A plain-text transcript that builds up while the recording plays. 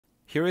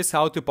Here is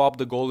how to pop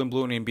the Golden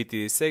Bloon in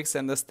BTD6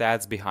 and the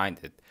stats behind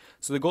it.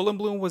 So the Golden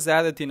Bloon was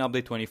added in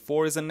update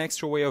 24 as an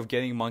extra way of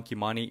getting monkey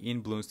money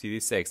in Bloons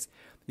TD6.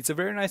 It's a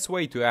very nice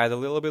way to add a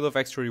little bit of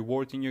extra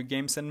reward in your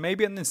games and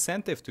maybe an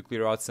incentive to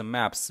clear out some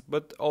maps,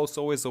 but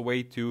also is a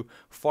way to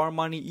farm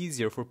money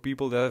easier for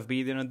people that have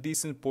beaten a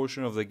decent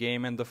portion of the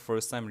game and the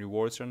first time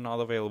rewards are not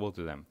available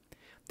to them.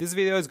 This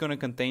video is going to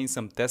contain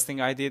some testing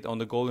I did on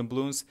the Golden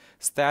Bloons,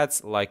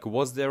 stats like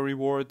what's their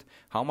reward,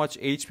 how much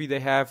HP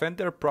they have and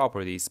their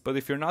properties, but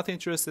if you're not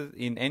interested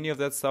in any of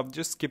that stuff,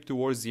 just skip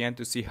towards the end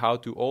to see how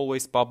to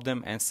always pop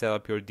them and set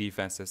up your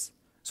defenses.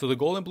 So the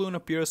Golden Bloon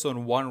appears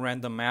on one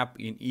random map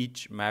in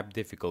each map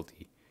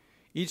difficulty.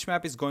 Each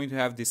map is going to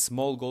have this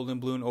small Golden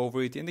Bloon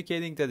over it,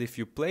 indicating that if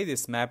you play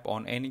this map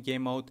on any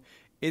game mode,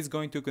 it's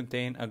going to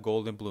contain a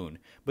Golden Bloon.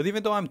 But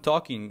even though I'm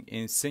talking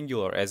in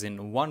singular as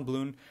in one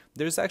Bloon,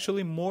 there's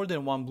actually more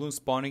than one Bloon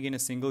spawning in a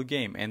single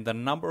game, and the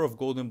number of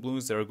Golden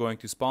Bloons that are going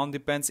to spawn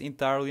depends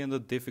entirely on the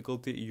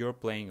difficulty you're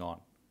playing on.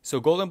 So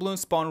Golden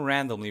Bloons spawn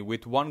randomly,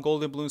 with one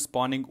Golden Bloon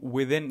spawning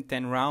within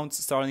 10 rounds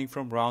starting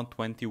from round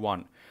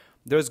 21.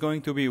 There's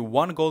going to be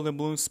one Golden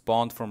Bloon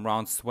spawned from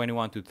rounds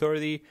 21 to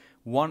 30,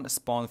 one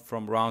spawned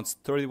from rounds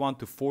 31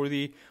 to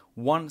 40,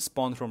 one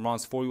spawned from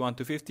rounds 41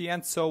 to 50,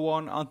 and so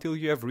on until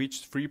you have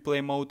reached free play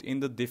mode in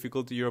the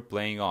difficulty you're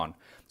playing on.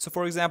 So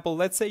for example,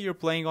 let's say you're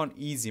playing on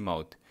easy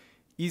mode.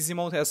 Easy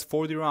mode has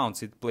 40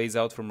 rounds, it plays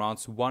out from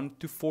rounds 1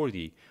 to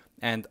 40,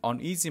 and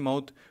on easy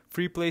mode,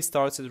 free play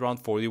starts at round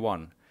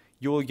 41.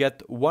 You will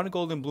get one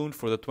Golden Bloon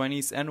for the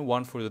 20s and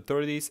one for the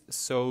 30s,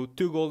 so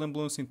 2 Golden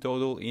Bloons in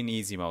total in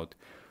easy mode.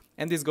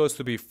 And this goes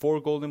to be 4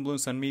 Golden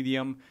Bloons on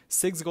medium,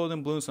 6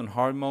 Golden Bloons on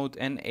hard mode,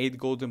 and 8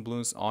 Golden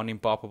Bloons on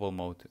impoppable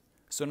mode.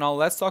 So now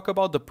let's talk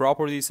about the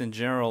properties and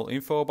general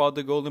info about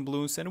the Golden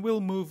Bloons, and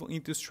we'll move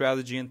into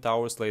strategy and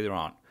towers later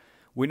on.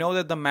 We know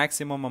that the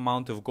maximum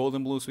amount of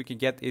Golden Bloons we can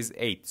get is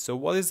 8, so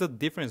what is the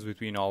difference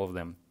between all of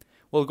them?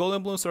 Well,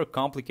 Golden Bloons are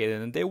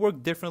complicated and they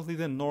work differently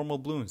than normal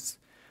Bloons.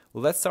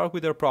 Let's start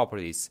with their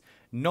properties.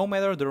 No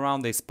matter the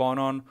round they spawn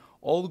on,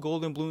 all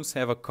Golden Bloons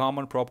have a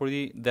common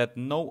property that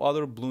no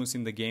other Bloons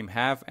in the game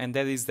have, and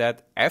that is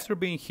that after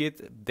being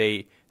hit,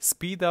 they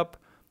speed up,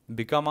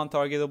 become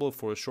untargetable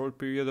for a short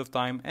period of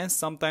time, and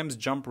sometimes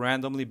jump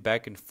randomly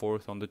back and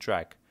forth on the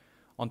track.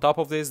 On top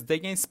of this, they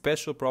gain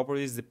special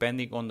properties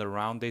depending on the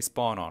round they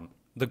spawn on.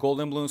 The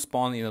Golden Bloon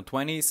spawn in the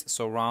 20s,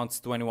 so rounds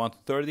 21 to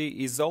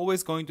 30, is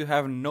always going to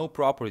have no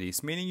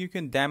properties, meaning you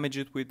can damage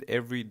it with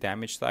every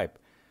damage type.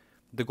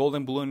 The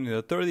Golden Bloon in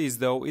the 30s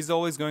though is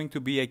always going to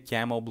be a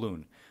camo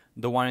Bloon.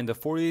 The one in the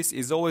 40s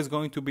is always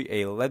going to be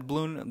a lead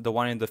Bloon, the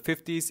one in the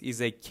 50s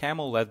is a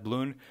camo lead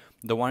Bloon,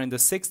 the one in the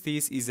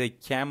 60s is a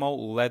camo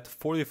lead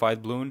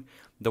fortified Bloon,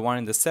 the one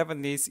in the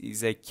 70s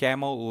is a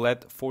camo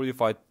lead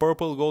fortified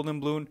purple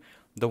Golden Bloon,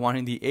 the one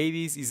in the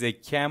 80s is a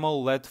camo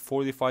lead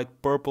fortified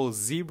purple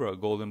zebra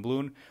Golden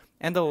Bloon,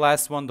 and the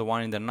last one, the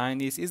one in the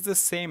 90s, is the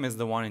same as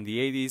the one in the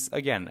 80s,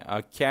 again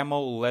a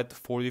camo lead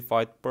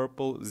fortified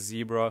purple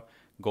zebra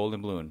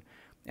Golden Bloon.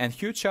 And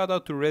huge shout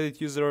out to Reddit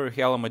user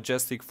Hella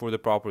Majestic for the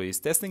properties.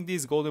 Testing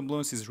these Golden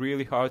Bloons is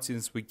really hard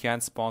since we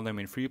can't spawn them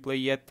in free play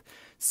yet,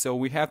 so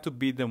we have to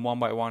beat them one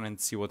by one and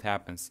see what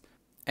happens.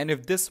 And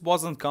if this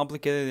wasn't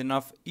complicated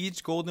enough,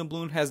 each Golden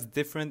Bloon has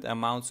different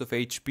amounts of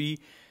HP,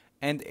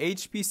 and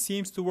HP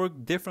seems to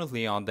work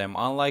differently on them,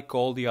 unlike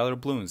all the other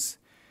Bloons.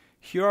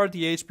 Here are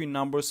the HP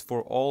numbers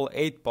for all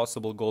 8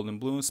 possible Golden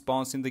Bloon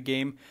spawns in the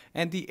game,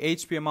 and the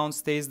HP amount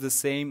stays the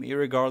same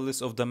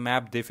irregardless of the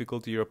map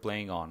difficulty you're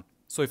playing on.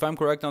 So if I'm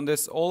correct on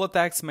this, all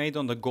attacks made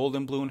on the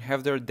Golden Bloon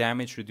have their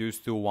damage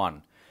reduced to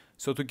 1.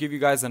 So to give you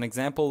guys an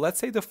example, let's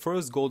say the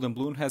first Golden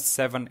Bloon has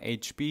 7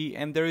 HP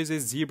and there is a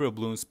Zebra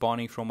Bloon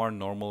spawning from our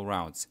normal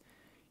rounds.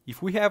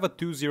 If we have a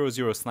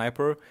 200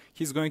 sniper,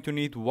 he's going to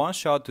need 1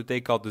 shot to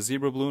take out the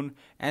Zebra Bloon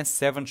and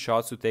 7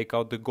 shots to take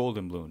out the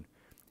Golden Bloon.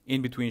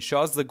 In between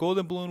shots, the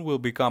Golden Bloon will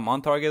become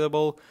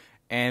untargetable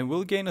and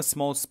will gain a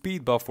small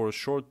speed buff for a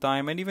short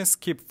time and even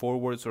skip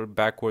forwards or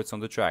backwards on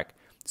the track.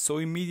 So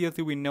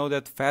immediately we know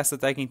that fast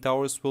attacking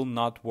towers will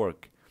not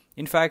work.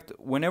 In fact,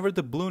 whenever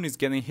the Bloon is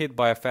getting hit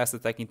by a fast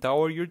attacking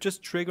tower, you're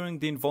just triggering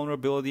the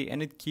invulnerability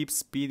and it keeps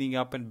speeding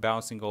up and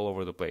bouncing all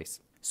over the place.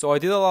 So I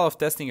did a lot of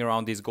testing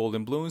around these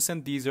Golden Bloons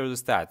and these are the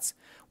stats.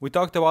 We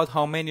talked about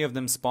how many of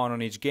them spawn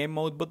on each game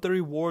mode, but the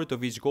reward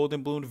of each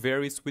Golden Bloon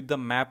varies with the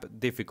map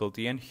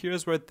difficulty, and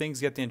here's where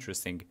things get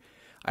interesting.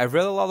 I've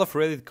read a lot of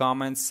Reddit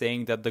comments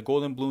saying that the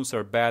Golden Bloons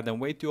are bad and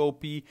way too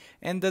OP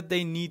and that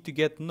they need to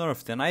get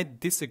nerfed, and I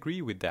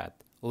disagree with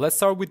that. Let's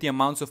start with the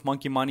amounts of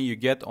monkey money you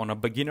get on a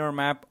beginner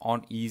map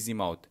on easy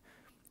mode.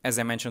 As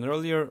I mentioned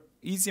earlier,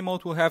 easy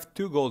mode will have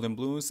 2 Golden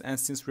Bloons, and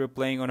since we're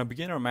playing on a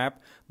beginner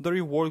map, the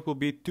reward will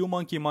be 2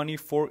 monkey money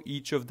for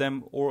each of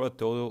them, or a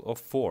total of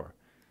 4.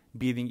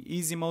 Beating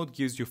easy mode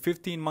gives you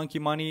 15 monkey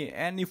money,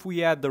 and if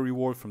we add the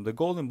reward from the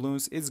Golden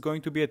Bloons, it's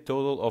going to be a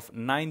total of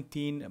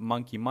 19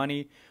 monkey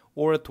money,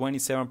 or a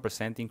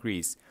 27%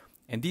 increase.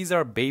 And these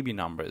are baby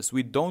numbers.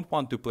 We don't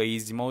want to play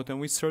easy mode,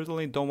 and we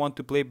certainly don't want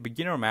to play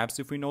beginner maps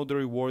if we know the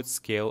rewards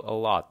scale a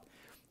lot.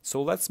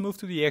 So let's move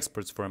to the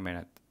experts for a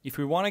minute. If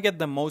we want to get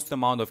the most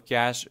amount of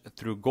cash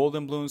through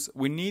Golden Bloons,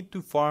 we need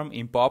to farm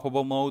in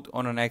poppable mode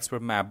on an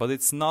expert map, but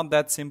it's not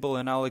that simple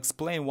and I'll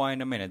explain why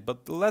in a minute,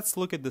 but let's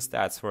look at the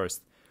stats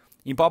first.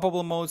 In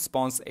poppable mode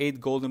spawns 8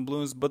 Golden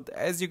Bloons, but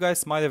as you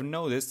guys might have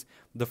noticed,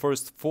 the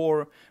first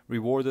 4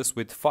 reward us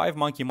with 5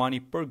 monkey money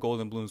per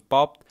Golden Bloons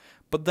popped,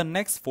 but the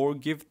next 4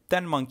 give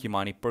 10 monkey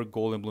money per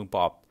Golden Bloon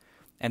popped.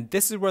 And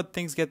this is where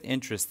things get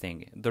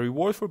interesting. The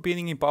reward for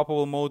beating in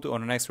poppable mode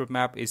on an expert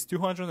map is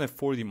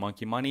 240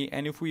 monkey money,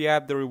 and if we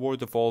add the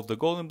reward of all of the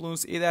Golden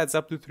Bloons, it adds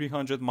up to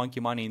 300 monkey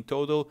money in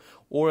total,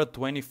 or a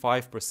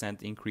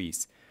 25%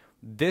 increase.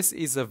 This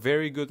is a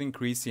very good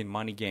increase in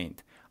money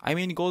gained. I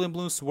mean, Golden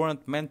Bloons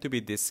weren't meant to be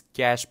this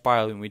cash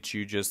pile in which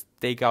you just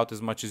take out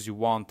as much as you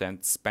want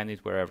and spend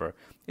it wherever.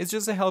 It's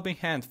just a helping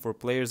hand for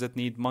players that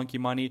need monkey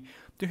money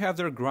to have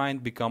their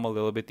grind become a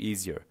little bit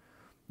easier.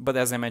 But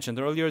as I mentioned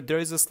earlier, there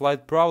is a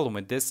slight problem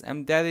with this,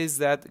 and that is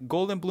that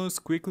Golden Bloons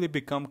quickly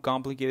become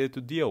complicated to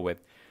deal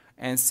with.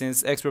 And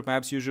since expert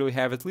maps usually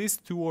have at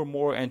least 2 or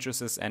more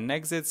entrances and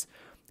exits,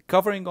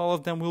 covering all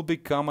of them will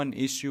become an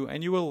issue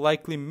and you will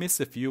likely miss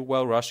a few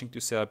while rushing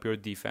to set up your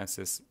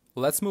defenses.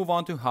 Let's move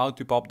on to how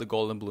to pop the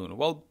Golden Bloon.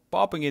 Well,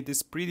 popping it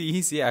is pretty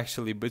easy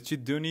actually, but you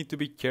do need to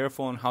be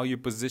careful on how you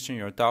position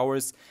your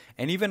towers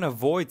and even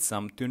avoid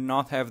some to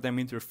not have them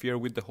interfere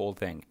with the whole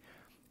thing.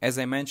 As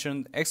I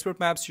mentioned, expert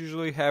maps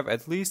usually have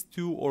at least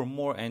 2 or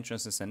more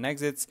entrances and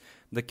exits,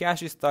 the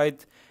cache is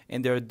tight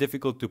and they are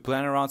difficult to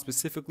plan around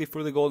specifically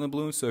for the Golden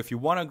Bloons, so if you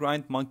want to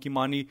grind monkey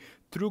money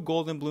through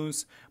Golden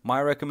Bloons, my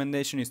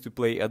recommendation is to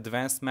play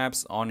advanced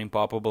maps on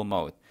impoppable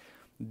mode.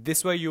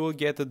 This way you will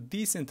get a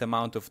decent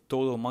amount of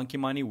total monkey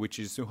money, which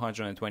is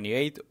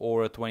 228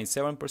 or a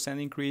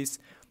 27% increase,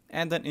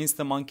 and an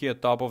insta monkey on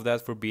top of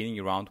that for beating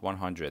around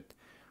 100.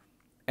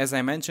 As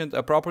I mentioned,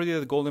 a property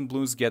that Golden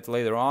Bloons get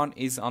later on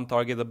is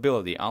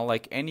untargetability,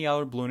 unlike any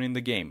other Bloon in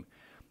the game.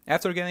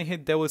 After getting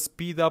hit, they will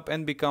speed up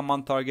and become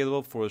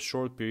untargetable for a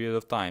short period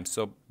of time,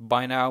 so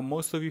by now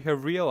most of you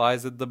have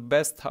realized that the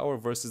best tower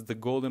versus the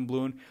Golden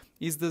Bloon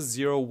is the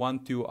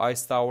 0-1-2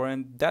 ice tower,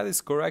 and that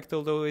is correct,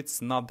 although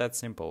it's not that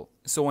simple.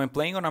 So when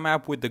playing on a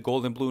map with the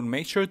Golden Bloon,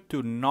 make sure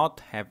to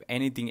not have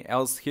anything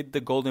else hit the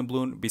Golden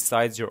Bloon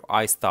besides your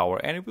ice tower,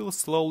 and it will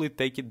slowly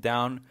take it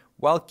down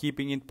while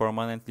keeping it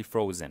permanently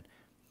frozen.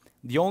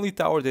 The only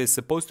tower that is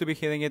supposed to be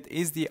hitting it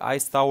is the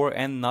ice tower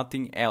and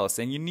nothing else,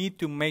 and you need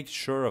to make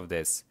sure of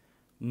this.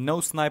 No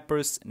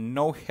snipers,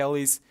 no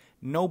helis,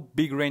 no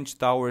big range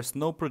towers,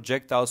 no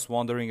projectiles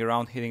wandering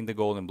around hitting the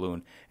Golden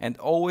Bloon, and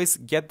always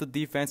get the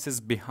defenses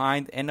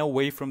behind and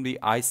away from the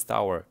ice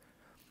tower.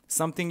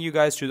 Something you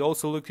guys should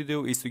also look to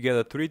do is to get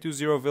a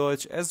 3-0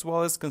 village, as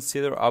well as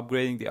consider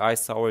upgrading the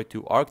ice tower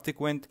to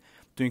Arctic Wind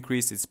to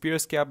increase its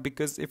pierce cap,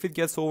 because if it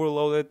gets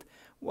overloaded,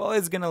 well,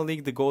 it's gonna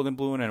leak the Golden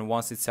Bloon, and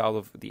once it's out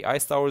of the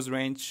ice tower's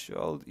range,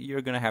 well,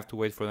 you're gonna have to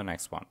wait for the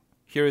next one.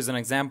 Here is an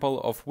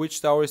example of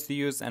which towers to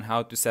use and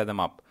how to set them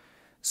up.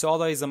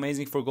 Soda is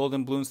amazing for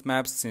Golden Bloons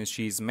maps since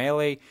she's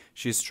melee,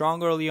 she's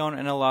strong early on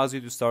and allows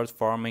you to start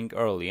farming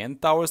early, and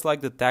towers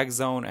like the tag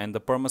zone and the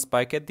perma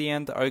spike at the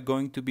end are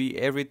going to be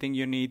everything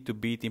you need to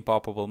beat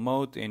impoppable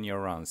mode in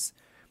your runs.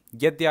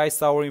 Get the ice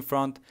tower in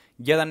front,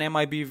 get an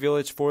MIB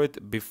village for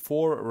it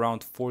before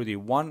round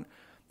 41,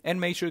 and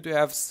make sure to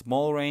have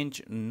small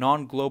range,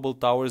 non-global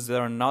towers that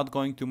are not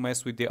going to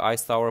mess with the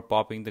ice tower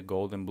popping the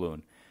Golden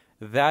Bloon.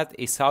 That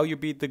is how you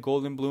beat the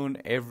Golden Bloon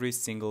every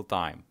single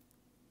time.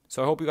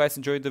 So I hope you guys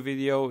enjoyed the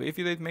video. If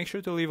you did, make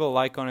sure to leave a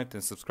like on it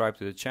and subscribe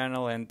to the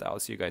channel, and I'll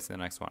see you guys in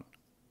the next one.